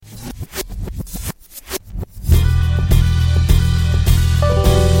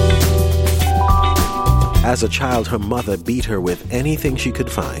As a child, her mother beat her with anything she could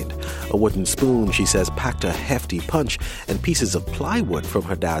find. A wooden spoon, she says, packed a hefty punch, and pieces of plywood from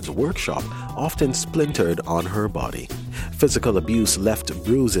her dad's workshop often splintered on her body. Physical abuse left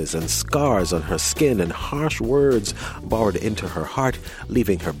bruises and scars on her skin, and harsh words bored into her heart,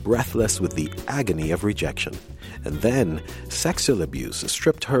 leaving her breathless with the agony of rejection. And then, sexual abuse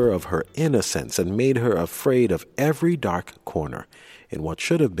stripped her of her innocence and made her afraid of every dark corner in what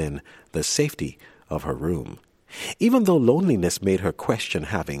should have been the safety of her room. Even though loneliness made her question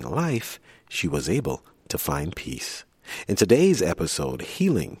having life, she was able to find peace. In today's episode,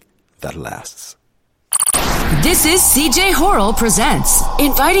 Healing That Lasts. This is CJ Horrell Presents,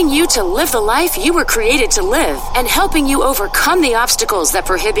 inviting you to live the life you were created to live and helping you overcome the obstacles that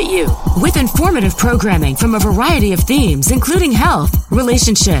prohibit you. With informative programming from a variety of themes, including health,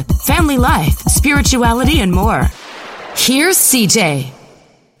 relationship, family life, spirituality, and more. Here's CJ.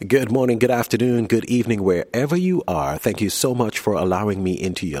 Good morning, good afternoon, good evening, wherever you are. Thank you so much for allowing me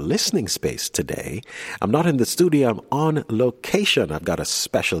into your listening space today. I'm not in the studio, I'm on location. I've got a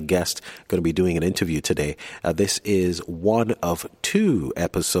special guest going to be doing an interview today. This is one of 2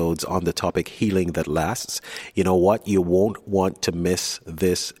 episodes on the topic Healing That Lasts. You know what? You won't want to miss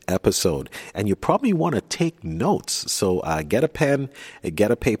this episode. And you probably want to take notes. So get a pen,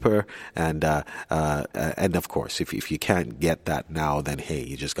 get a paper, and of course, if you can't get that now, then hey,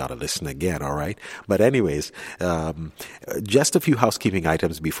 you just got to listen again, all right? But anyways, just a few housekeeping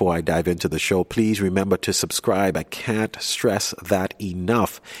items before I dive into the show. Please remember to subscribe. I can't stress that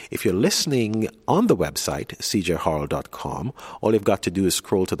enough. If you're listening on the website, cjharrell.com, all you've got to do is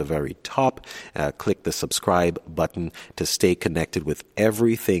scroll to the very top, click the subscribe button to stay connected with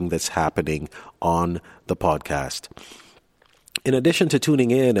everything that's happening on the podcast. In addition to tuning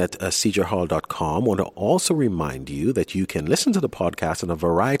in at cjharrell.com, I want to also remind you that you can listen to the podcast on a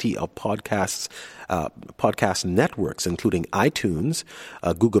variety of podcast networks, including iTunes,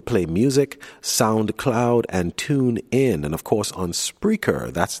 Google Play Music, SoundCloud, and TuneIn. And of course, on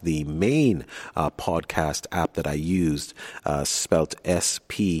Spreaker, that's the main podcast app that I used, spelt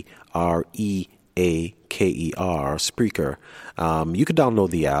Spreaker, Spreaker. You can download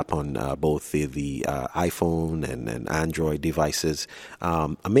the app on both the iPhone and Android devices.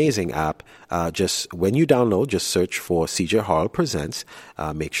 Amazing app. Just when you download, just search for CJ Horrell Presents.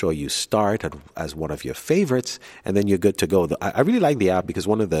 Make sure you start as one of your favorites, and then you're good to go. I really like the app because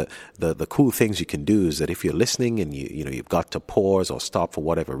one of the cool things you can do is that if you're listening and you've got to pause or stop for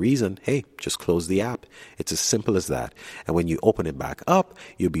whatever reason, hey, just close the app. It's as simple as that. And when you open it back up,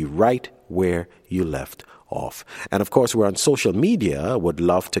 you'll be right where you left off. And of course, we're on social media. Would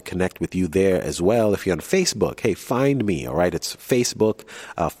love to connect with you there as well. If you're on Facebook, hey, find me. All right. It's Facebook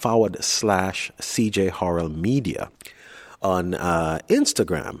 /CJ Horrell Media. On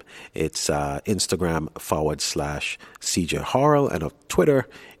Instagram, it's Instagram /CJ Horrell. And on Twitter,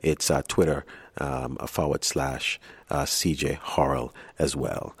 it's Twitter /CJ Horrell as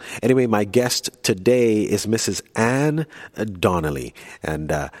well. Anyway, my guest today is Mrs. Anne Donnelly,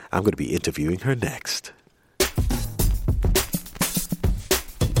 and I'm going to be interviewing her next.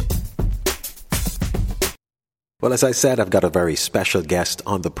 Well, as I said, I've got a very special guest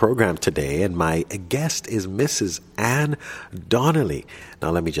on the program today, and my guest is Mrs. Anne Donnelly.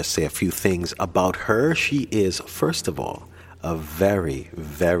 Now, let me just say a few things about her. She is, first of all, a very,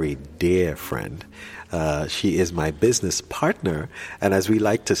 very dear friend. She is my business partner, and as we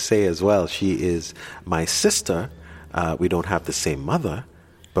like to say as well, she is my sister. We don't have the same mother,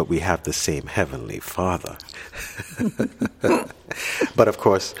 but we have the same Heavenly Father. But of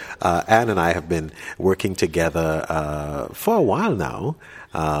course, Anne and I have been working together for a while now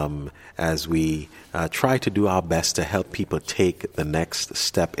as we try to do our best to help people take the next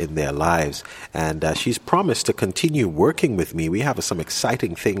step in their lives. And she's promised to continue working with me. We have some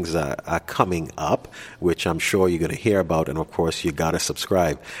exciting things coming up, which I'm sure you're going to hear about. And of course, you got to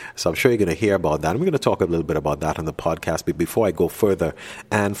subscribe. So I'm sure you're going to hear about that. And we're going to talk a little bit about that on the podcast. But before I go further,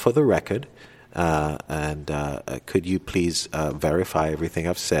 and for the record, could you please verify everything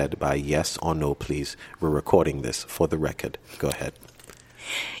I've said by yes or no, please? We're recording this for the record. Go ahead.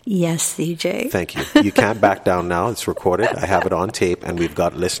 Yes, CJ. Thank you. You can't back down now. It's recorded. I have it on tape, and we've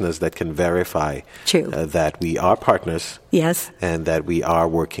got listeners that can verify that we are partners. Yes. And that we are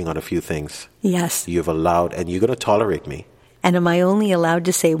working on a few things. Yes. You've allowed, and you're going to tolerate me. And am I only allowed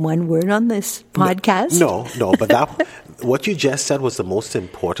to say one word on this podcast? No, but that what you just said was the most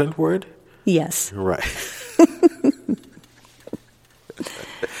important word? Yes. Right.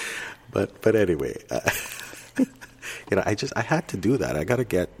 But anyway, I had to do that. I got to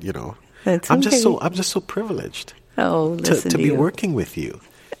get, That's I'm okay. just so privileged. Oh, listen to be you. working with you.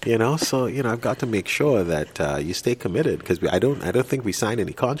 So I've got to make sure that you stay committed, because I don't think we signed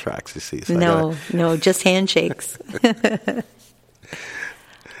any contracts. You see, so no, just handshakes.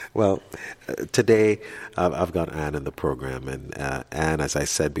 Well, today I've got Anne in the program, and Anne, as I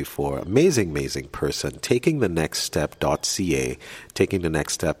said before, amazing person. Taking the Next Step.ca, Taking the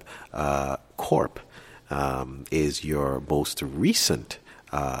Next Step Corp is your most recent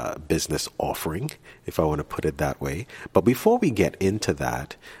business offering, if I want to put it that way. But before we get into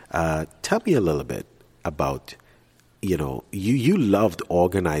that, tell me a little bit about, you loved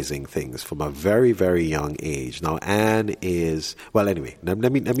organizing things from a very, very young age. Now, Anne is, well, anyway, let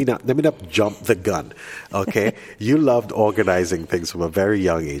me not jump the gun, okay? You loved organizing things from a very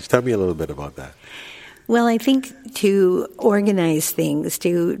young age. Tell me a little bit about that. Well, I think to organize things,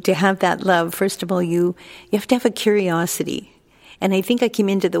 to have that love, first of all, you have to have a curiosity. And I think I came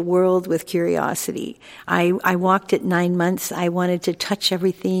into the world with curiosity. I walked at 9 months. I wanted to touch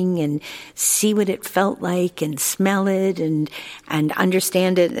everything and see what it felt like and smell it and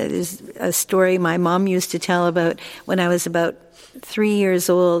understand it. There's a story my mom used to tell about when I was about 3 years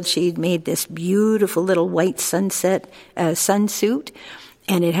old. She'd made this beautiful little white sunsuit,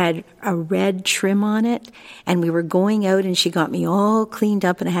 and it had a red trim on it. And we were going out, and she got me all cleaned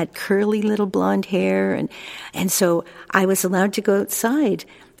up, and I had curly little blonde hair. And so I was allowed to go outside.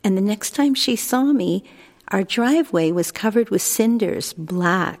 And the next time she saw me, our driveway was covered with cinders,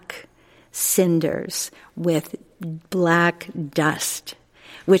 black cinders with black dust,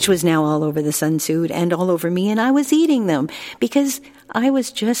 which was now all over the sunsuit and all over me. And I was eating them because I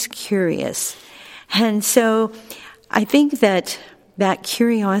was just curious. And so I think that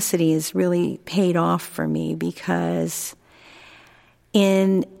curiosity has really paid off for me, because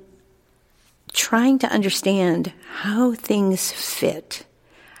in trying to understand how things fit,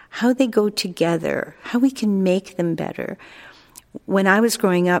 how they go together, how we can make them better. When I was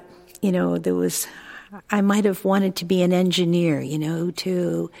growing up, I might have wanted to be an engineer,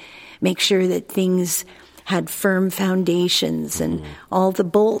 to make sure that things had firm foundations and all the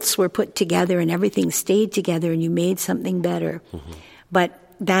bolts were put together and everything stayed together and you made something better. Mm-hmm. But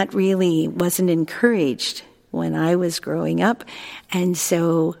that really wasn't encouraged when I was growing up. And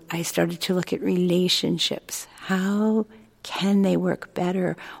so I started to look at relationships. How can they work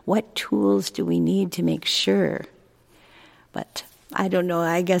better? What tools do we need to make sure? But I don't know,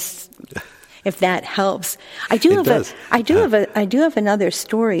 I guess if that helps. I do have another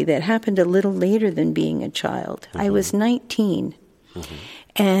story that happened a little later than being a child. Mm-hmm. I was 19, mm-hmm.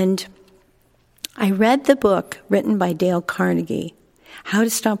 and I read the book written by Dale Carnegie, How to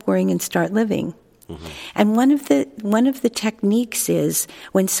Stop Worrying and Start Living. Mm-hmm. And one of the techniques is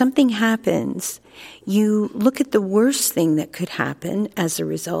when something happens, you look at the worst thing that could happen as a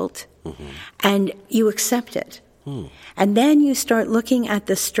result, mm-hmm. and you accept it. And then you start looking at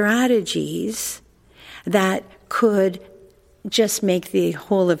the strategies that could just make the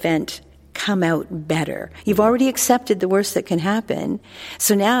whole event come out better. You've already accepted the worst that can happen,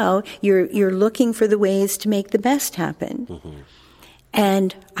 so now you're looking for the ways to make the best happen. Mm-hmm.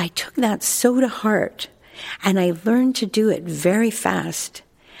 And I took that so to heart, and I learned to do it very fast.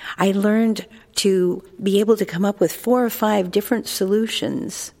 I learned to be able to come up with 4 or 5 different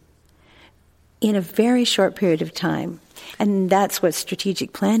solutions in a very short period of time. And that's what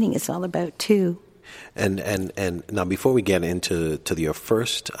strategic planning is all about, too. And now, before we get into your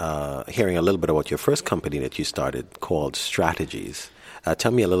first, hearing a little bit about your first company that you started called Strategies,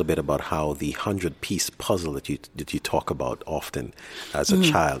 tell me a little bit about how the 100-piece puzzle that you talk about often as a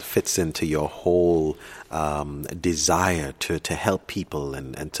child fits into your whole desire to help people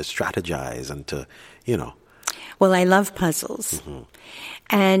and to strategize and to, Well, I love puzzles. Mm-hmm.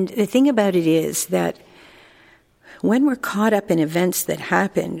 And the thing about it is that when we're caught up in events that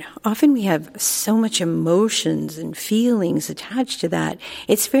happen, often we have so much emotions and feelings attached to that,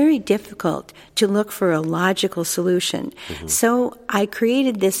 it's very difficult to look for a logical solution. Mm-hmm. So I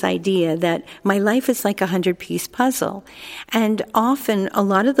created this idea that my life is like a 100-piece puzzle. And often a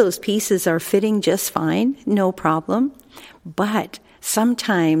lot of those pieces are fitting just fine, no problem. But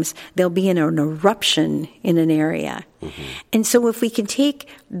sometimes there'll be an eruption in an area. Mm-hmm. And so if we can take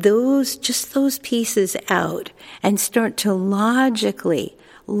those pieces out and start to logically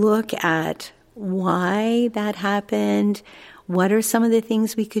look at why that happened, what are some of the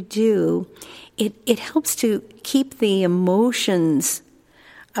things we could do, it helps to keep the emotions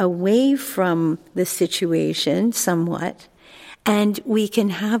away from the situation somewhat, and we can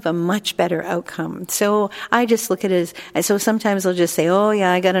have a much better outcome. So I just look at it as, so sometimes I'll just say, oh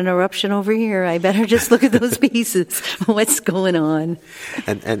yeah, I got an eruption over here. I better just look at those pieces. What's going on?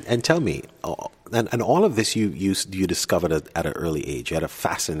 And tell me, and all of this you discovered at an early age. You had a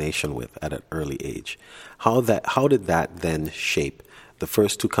fascination with at an early age. How did that then shape the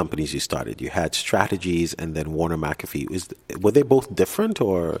first two companies you started? You had Strategies and then Warner McAfee. Were they both different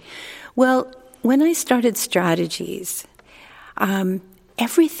or? Well, when I started Strategies,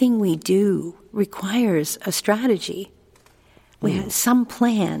 everything we do requires a strategy. We have some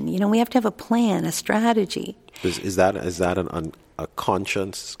plan. We have to have a plan, a strategy. Is that a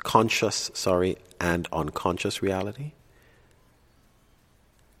conscious, and unconscious reality?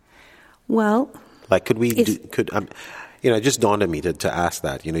 Well, like it just dawned on me to ask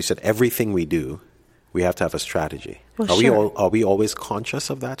that. You said everything we do, we have to have a strategy. Well, are we always conscious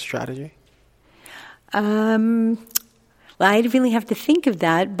of that strategy? I'd really have to think of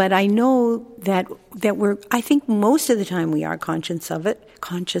that, but I know that I think most of the time we are conscious of it.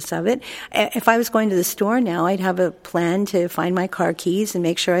 If I was going to the store now, I'd have a plan to find my car keys and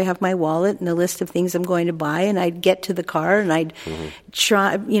make sure I have my wallet and a list of things I'm going to buy, and I'd get to the car and I'd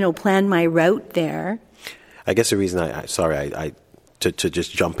try, plan my route there. I guess the reason to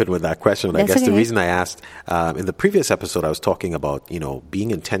just jump in with that question, That's I guess okay. the reason I asked, in the previous episode, I was talking about,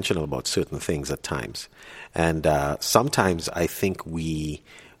 being intentional about certain things at times. And sometimes I think we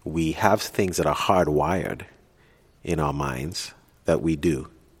have things that are hardwired in our minds that we do,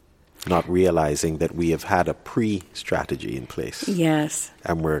 not realizing that we have had a pre-strategy in place. Yes.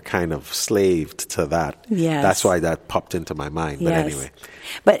 And we're kind of slaved to that. Yes. That's why that popped into my mind. But anyway.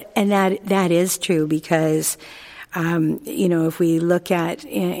 And that is true because, if we look at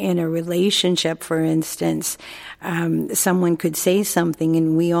in a relationship, for instance, someone could say something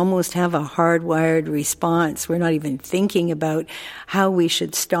and we almost have a hardwired response. We're not even thinking about how we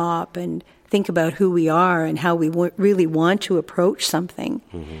should stop and think about who we are and how we really want to approach something.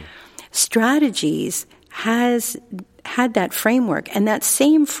 Mm-hmm. Strategies has had that framework, and that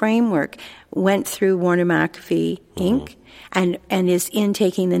same framework went through Warner McAfee Inc. and is in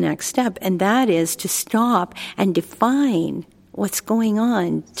taking the next step, and that is to stop and define what's going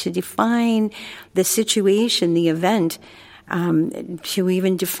on, to define the situation, the event, to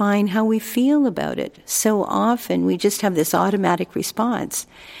even define how we feel about it. So often we just have this automatic response.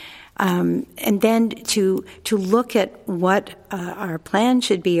 And then to look at what our plan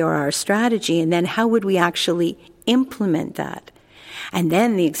should be or our strategy, and then how would we actually implement that. And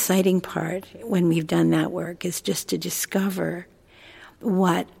then the exciting part when we've done that work is just to discover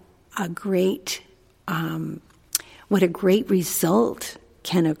what a great result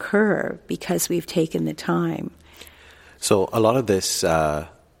can occur because we've taken the time. So a lot of this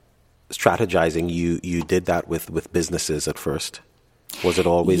strategizing, you did that with businesses at first. Was it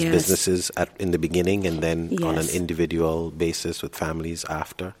always Yes. businesses in the beginning and then Yes. on an individual basis with families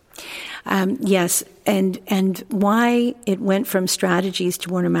after? Yes, and why it went from Strategies to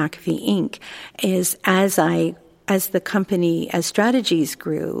Warner McAfee Inc. is as the company, as Strategies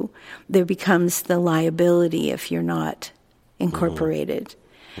grew, there becomes the liability if you're not incorporated.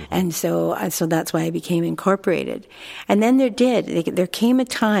 Mm-hmm. And so that's why I became incorporated. And then there came a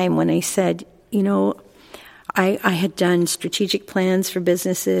time when I said, I had done strategic plans for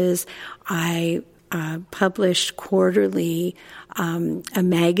businesses. I published quarterly a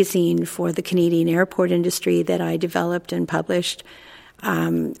magazine for the Canadian airport industry that I developed and published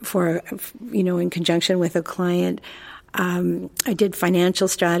in conjunction with a client. I did financial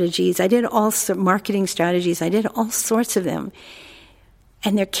strategies. I did marketing strategies. I did all sorts of them.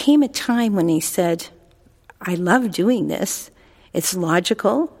 And there came a time when he said, I love doing this. It's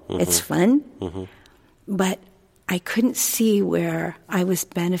logical. Mm-hmm. It's fun. Mm-hmm. But I couldn't see where I was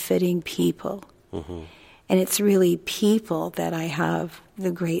benefiting people. Mm-hmm. And it's really people that I have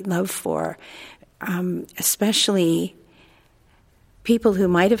the great love for, especially people who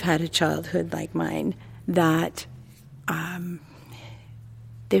might have had a childhood like mine, that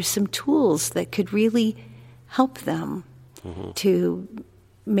there's some tools that could really help them to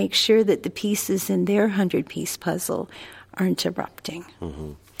make sure that the pieces in their 100-piece puzzle aren't erupting.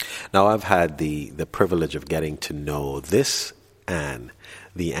 Mm-hmm. Now, I've had the privilege of getting to know this Anne,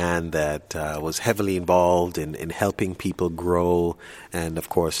 the Anne that was heavily involved in helping people grow and, of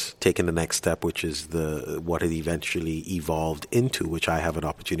course, taking the next step, which is what it eventually evolved into, which I have an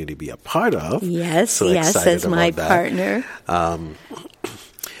opportunity to be a part of. Yes, so as my partner.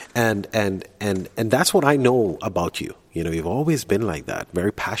 And that's what I know about you. You've always been like that,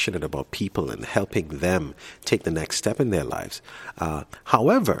 very passionate about people and helping them take the next step in their lives.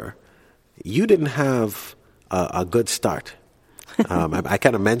 However, you didn't have a good start. I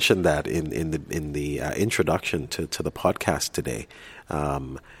kind of mentioned that in the introduction to the podcast today,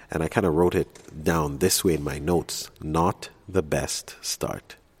 and I kind of wrote it down this way in my notes: not the best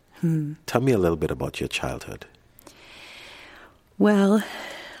start. Tell me a little bit about your childhood. Well,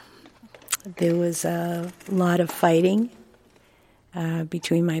 there was a lot of fighting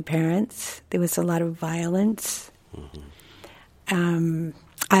between my parents. There was a lot of violence.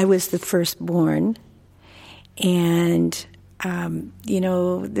 I was the firstborn, and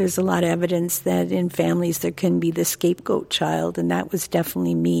there's a lot of evidence that in families there can be the scapegoat child, and that was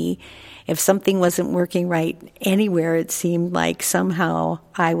definitely me. If something wasn't working right anywhere, it seemed like somehow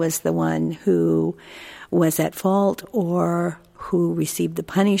I was the one who was at fault or who received the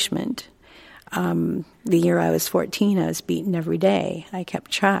punishment. The year I was 14, I was beaten every day. I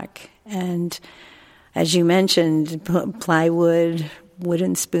kept track. And as you mentioned, plywood,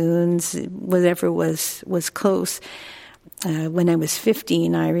 wooden spoons, whatever was close. When I was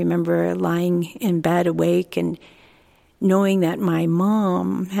 15, I remember lying in bed awake and knowing that my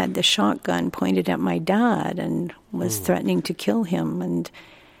mom had the shotgun pointed at my dad and was threatening to kill him. And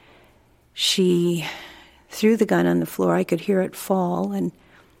she threw the gun on the floor. I could hear it fall, and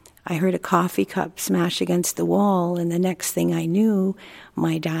I heard a coffee cup smash against the wall. And the next thing I knew,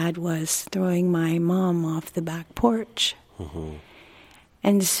 my dad was throwing my mom off the back porch.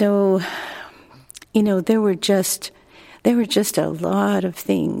 And so, there were just a lot of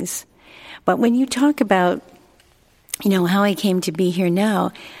things. But when you talk about, how I came to be here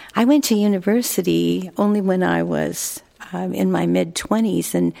now, I went to university only when I was in my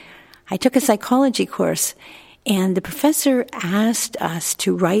mid-20s, and I took a psychology course, and the professor asked us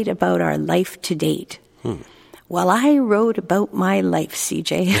to write about our life to date. Well, I wrote about my life,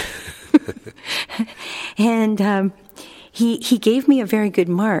 CJ. And he gave me a very good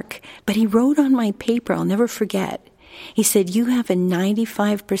mark, but he wrote on my paper, I'll never forget, he said, you have a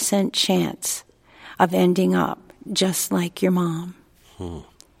 95% chance of ending up just like your mom.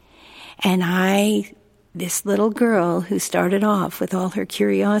 And this little girl who started off with all her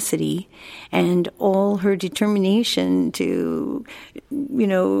curiosity and all her determination to,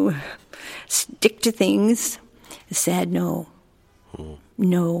 stick to things, said no.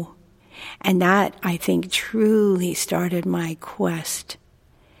 No. And that, I think, truly started my quest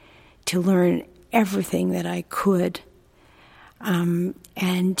to learn everything that I could.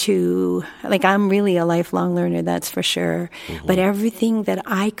 And to, I'm really a lifelong learner, that's for sure. But everything that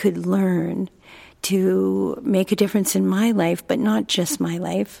I could learn to make a difference in my life, but not just my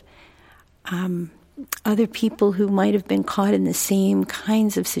life, other people who might have been caught in the same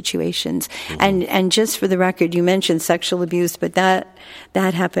kinds of situations. And just for the record, you mentioned sexual abuse, but that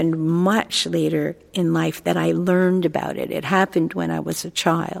happened much later in life that I learned about it. It happened when I was a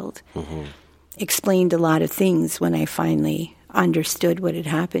child. Explained a lot of things when I finally understood what had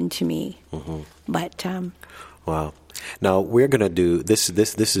happened to me. But wow. Now we're going to do this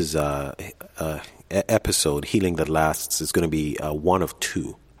is episode Healing That Lasts is going to be one of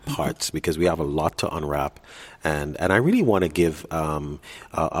two parts because we have a lot to unwrap, and I really want to give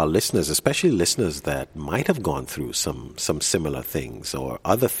our listeners, especially listeners that might have gone through some similar things or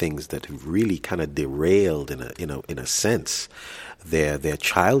other things that have really kind of derailed in a sense their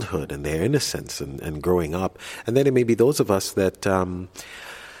childhood and their innocence and growing up. And then it may be those of us that,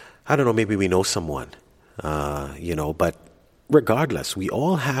 I don't know, maybe we know someone, but regardless, we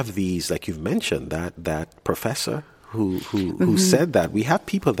all have these, like you've mentioned, that professor who said that. We have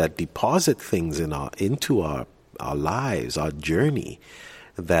people that deposit things into our lives, our journey,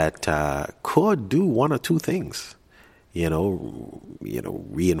 that could do one or two things.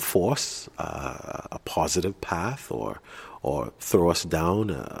 Reinforce a positive path or throw us down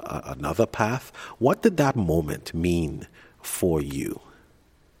another path. What did that moment mean for you?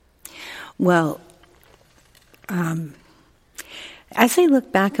 Well, as I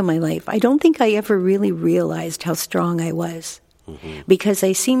look back on my life, I don't think I ever really realized how strong I was, because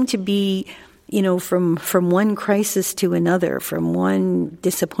I seemed to be, from one crisis to another, from one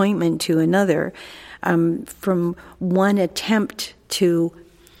disappointment to another, from one attempt to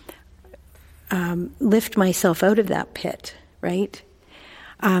lift myself out of that pit, right?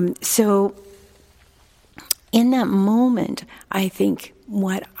 So in that moment, I think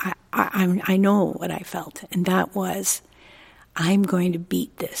what I know what I felt, and that was, I'm going to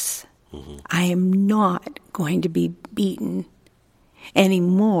beat this. I am not going to be beaten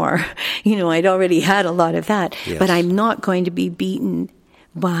anymore. I'd already had a lot of that, but I'm not going to be beaten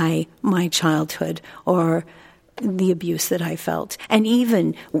by my childhood or the abuse that I felt. And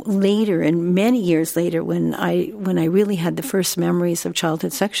even later, and many years later, when I really had the first memories of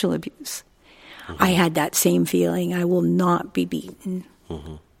childhood sexual abuse, I had that same feeling. I will not be beaten.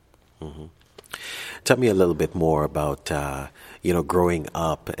 Tell me a little bit more about growing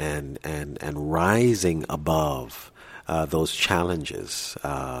up and rising above those challenges,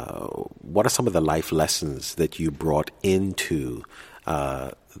 what are some of the life lessons that you brought into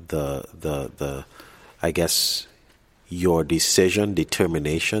the I guess, your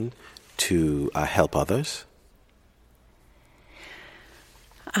determination to help others?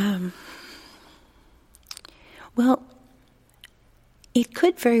 Well, it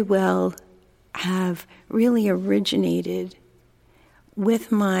could very well have really originated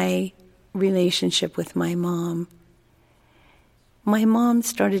with my relationship with my mom. My mom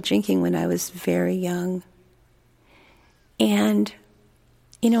started drinking when I was very young. And,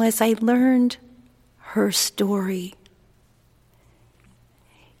 as I learned her story,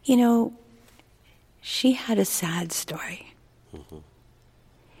 she had a sad story. Mm-hmm.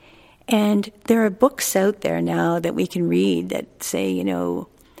 And there are books out there now that we can read that say,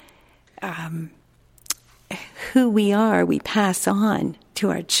 who we are, we pass on to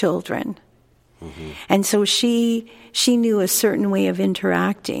our children. Mm-hmm. And so she knew a certain way of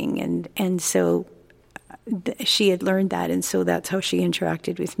interacting, and so she had learned that, and so that's how she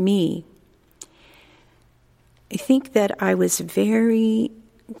interacted with me. I think that I was very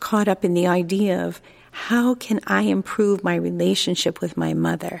caught up in the idea of how can I improve my relationship with my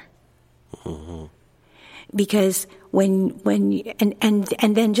mother? Mm-hmm. Because when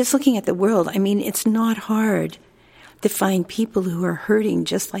then just looking at the world, it's not hard to find people who are hurting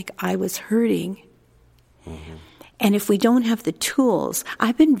just like I was hurting. Mm-hmm. And if we don't have the tools,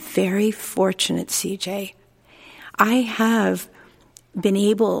 I've been very fortunate, CJ. I have been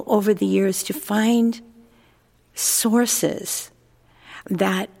able over the years to find sources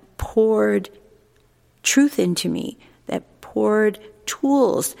that poured truth into me, that poured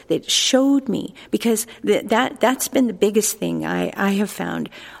tools that showed me, because that's been the biggest thing I have found,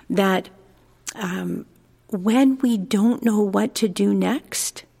 that when we don't know what to do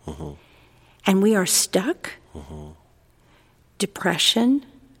next, mm-hmm. and we are stuck, mm-hmm. depression,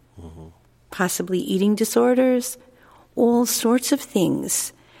 mm-hmm. possibly eating disorders, all sorts of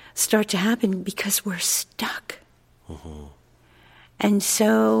things start to happen because we're stuck. Mm-hmm. And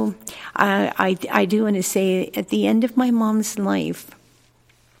so I do want to say, at the end of my mom's life,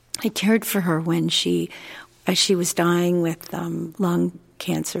 I cared for her when she was dying with lung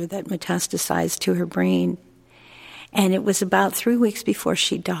cancer that metastasized to her brain. And it was about 3 weeks before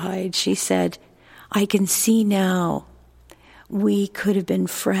she died. She said, I can see now we could have been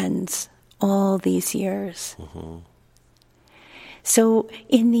friends all these years. Mm-hmm. So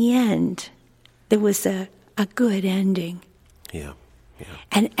in the end, there was a good ending. Yeah.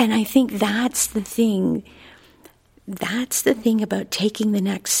 And I think that's the thing. That's the thing about taking the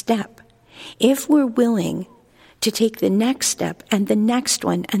next step. If we're willing to take the next step and the next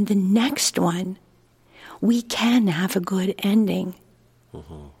one and the next one, we can have a good ending.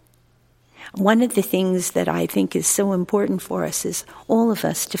 Mm-hmm. One of the things that I think is so important for us is all of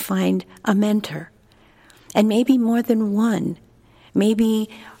us to find a mentor. And maybe more than one. Maybe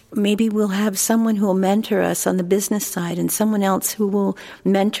we'll have someone who will mentor us on the business side, and someone else who will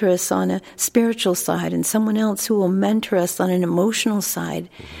mentor us on a spiritual side, and someone else who will mentor us on an emotional side.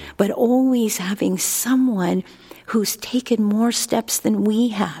 Mm-hmm. But always having someone who's taken more steps than we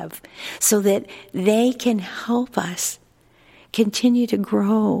have, so that they can help us continue to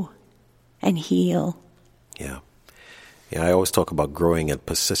grow and heal. Yeah. Yeah, I always talk about growing and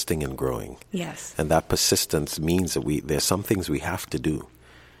persisting and growing. Yes. And that persistence means that there's some things we have to do.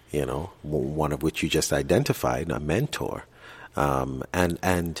 One of which you just identified, a mentor,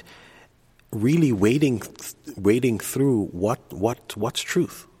 and really wading through what's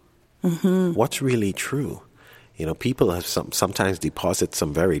truth, mm-hmm. what's really true. People have sometimes deposit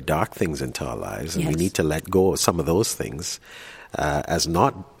some very dark things into our lives, and yes. we need to let go of some of those things as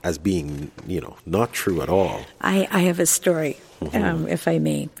being not true at all. I have a story, mm-hmm. If I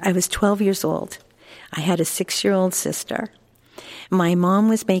may. I was 12 years old. I had a 6-year-old sister. My mom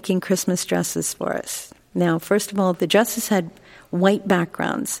was making Christmas dresses for us. Now, first of all, the dresses had white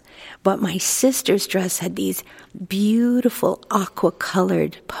backgrounds, but my sister's dress had these beautiful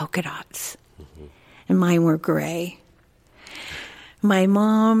aqua-colored polka dots, mm-hmm. and mine were gray. My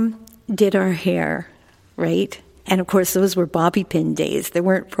mom did our hair, right? And, of course, those were bobby pin days. There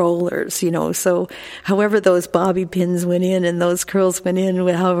weren't rollers, so however those bobby pins went in and those curls went in,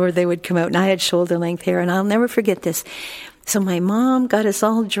 however they would come out. And I had shoulder-length hair, and I'll never forget this. So my mom got us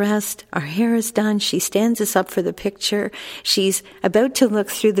all dressed. Our hair is done. She stands us up for the picture. She's about to look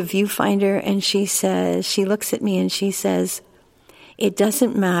through the viewfinder, and she looks at me and she says, "It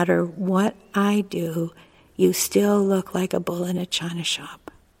doesn't matter what I do, you still look like a bull in a china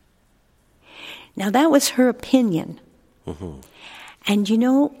shop." Now that was her opinion. Mm-hmm. And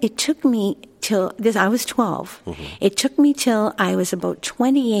it took me till I was 12. Mm-hmm. It took me till I was about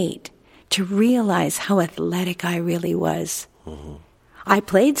 28 to realize how athletic I really was. Mm-hmm. I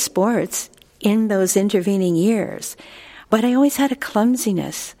played sports in those intervening years, but I always had a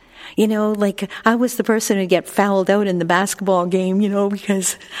clumsiness. Like I was the person who'd get fouled out in the basketball game,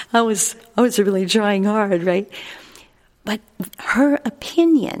 because I was really trying hard, right? But her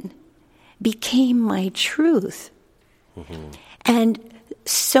opinion became my truth. Mm-hmm. And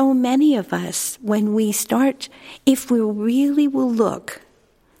so many of us, when we start, if we really will look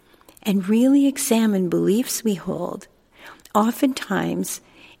and really examine beliefs we hold, oftentimes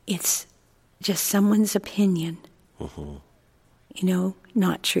it's just someone's opinion. Mm-hmm.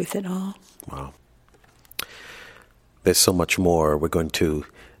 Not truth at all. Wow. There's so much more we're going to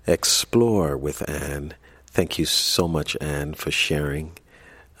explore with Anne. Thank you so much, Anne, for sharing.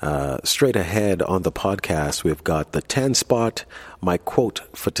 Straight ahead on the podcast, we've got the 10 spot, my quote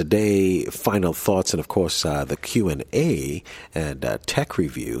for today, final thoughts, and of course, the Q&A and tech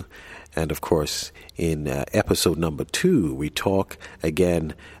review. And of course, in episode number 2, we talk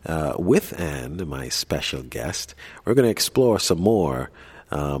again with Anne, my special guest. We're going to explore some more.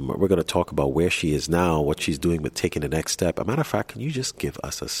 We're going to talk about where she is now, what she's doing with taking the next step. As a matter of fact, can you just give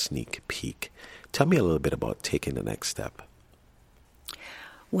us a sneak peek? Tell me a little bit about taking the next step.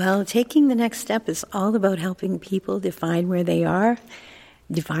 Well, taking the next step is all about helping people define where they are,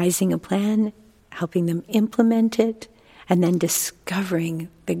 devising a plan, helping them implement it, and then discovering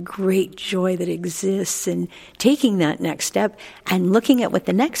the great joy that exists in taking that next step and looking at what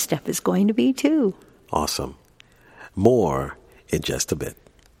the next step is going to be, too. Awesome. More in just a bit.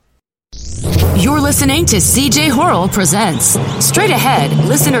 You're listening to CJ Horrell Presents. Straight ahead,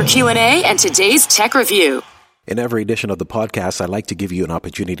 listener Q&A and today's tech review. In every edition of the podcast, I'd like to give you an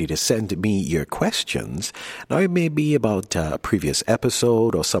opportunity to send me your questions. Now, it may be about a previous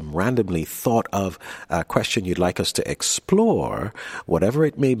episode or some randomly thought of question you'd like us to explore. Whatever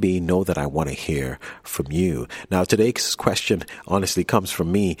it may be, know that I want to hear from you. Now, today's question honestly comes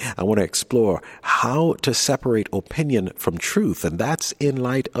from me. I want to explore how to separate opinion from truth, and that's in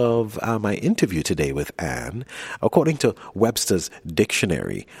light of my interview today with Anne. According to Webster's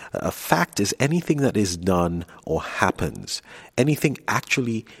dictionary, a fact is anything that is done or happens, anything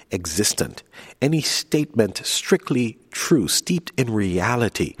actually existent, any statement strictly true, steeped in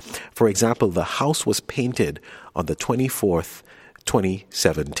reality. For example, the house was painted on the 24th,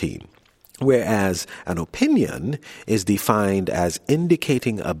 2017. Whereas an opinion is defined as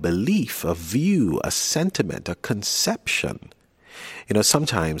indicating a belief, a view, a sentiment, a conception.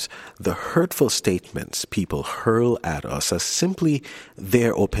 Sometimes the hurtful statements people hurl at us are simply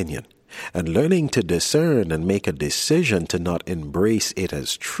their opinion. And learning to discern and make a decision to not embrace it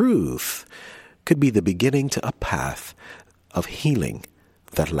as truth could be the beginning to a path of healing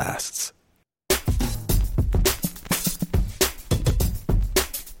that lasts.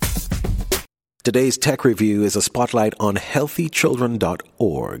 Today's tech review is a spotlight on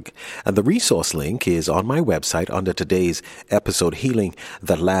healthychildren.org, and the resource link is on my website under today's episode, Healing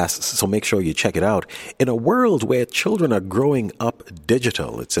That Lasts, so make sure you check it out. In a world where children are growing up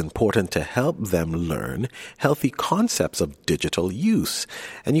digital, it's important to help them learn healthy concepts of digital use,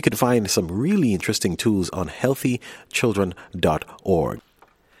 and you can find some really interesting tools on healthychildren.org.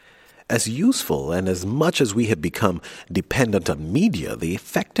 As useful and as much as we have become dependent on media, the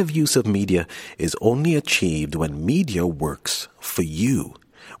effective use of media is only achieved when media works for you,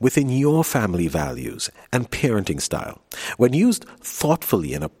 within your family values and parenting style. When used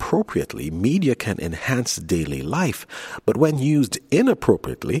thoughtfully and appropriately, media can enhance daily life. But when used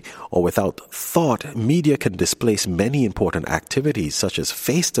inappropriately or without thought, media can displace many important activities such as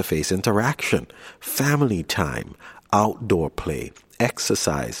face-to-face interaction, family time, outdoor play,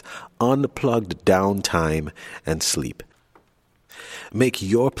 exercise, unplugged downtime, and sleep. Make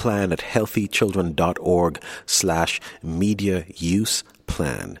your plan at healthychildren.org/media use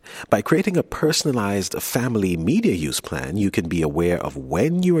plan. By creating a personalized family media use plan, you can be aware of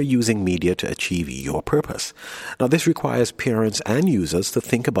when you are using media to achieve your purpose. Now, this requires parents and users to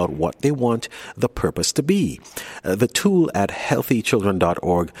think about what they want the purpose to be. The tool at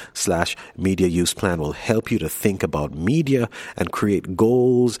healthychildren.org/media use plan will help you to think about media and create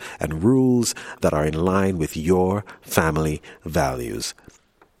goals and rules that are in line with your family values.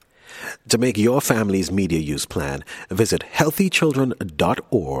 To make your family's media use plan, visit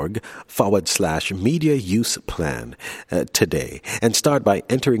healthychildren.org/media use plan today and start by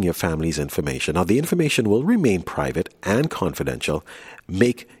entering your family's information. Now, the information will remain private and confidential.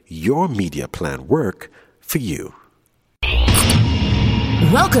 Make your media plan work for you.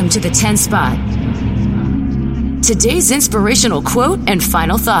 Welcome to the 10 Spot. today's inspirational quote and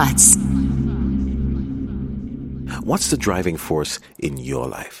final thoughts. What's the driving force in your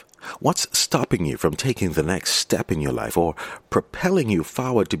life? What's stopping you from taking the next step in your life or propelling you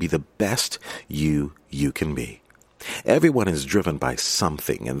forward to be the best you can be? Everyone is driven by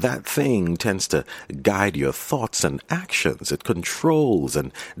something, and that thing tends to guide your thoughts and actions. It controls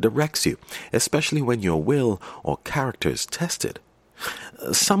and directs you, especially when your will or character is tested.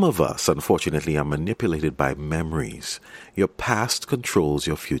 Some of us, unfortunately, are manipulated by memories. Your past controls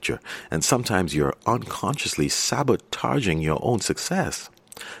your future, and sometimes you're unconsciously sabotaging your own success.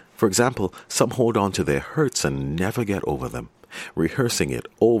 For example, some hold on to their hurts and never get over them, rehearsing it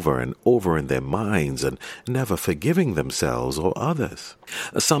over and over in their minds and never forgiving themselves or others.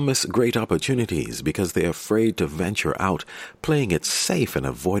 Some miss great opportunities because they're afraid to venture out, playing it safe and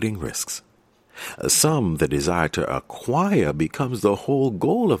avoiding risks. Some, the desire to acquire becomes the whole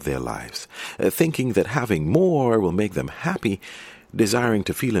goal of their lives, thinking that having more will make them happy, desiring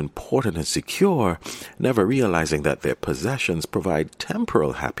to feel important and secure, never realizing that their possessions provide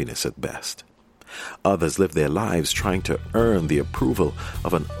temporal happiness at best. Others live their lives trying to earn the approval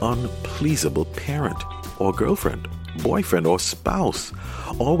of an unpleasable parent or girlfriend, boyfriend or spouse,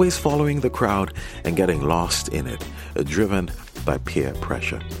 always following the crowd and getting lost in it, driven by peer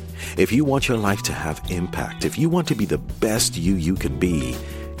pressure. If you want your life to have impact, if you want to be the best you can be,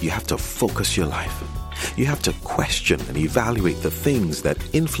 you have to focus your life. You have to question and evaluate the things that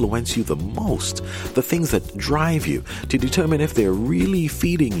influence you the most, the things that drive you, to determine if they're really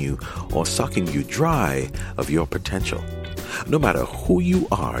feeding you or sucking you dry of your potential. No matter who you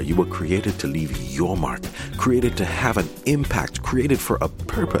are, you were created to leave your mark, created to have an impact, created for a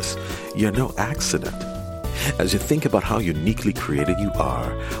purpose. You're no accident. As you think about how uniquely created you are,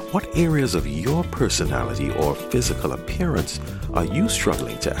 what areas of your personality or physical appearance are you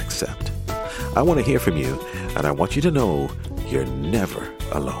struggling to accept? I want to hear from you, and I want you to know you're never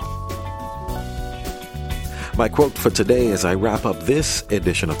alone. My quote for today as I wrap up this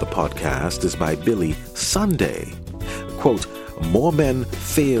edition of the podcast is by Billy Sunday. Quote, "More men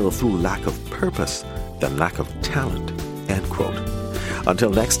fail through lack of purpose than lack of talent." End quote.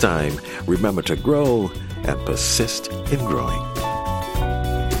 Until next time, remember to grow and persist in growing.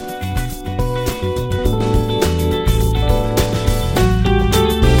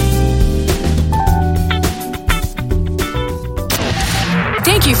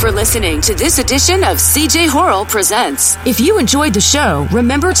 Thank you for listening to this edition of CJ Horrell Presents. If you enjoyed the show,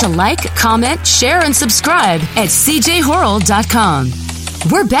 remember to like, comment, share, and subscribe at cjhorrell.com.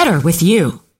 We're better with you.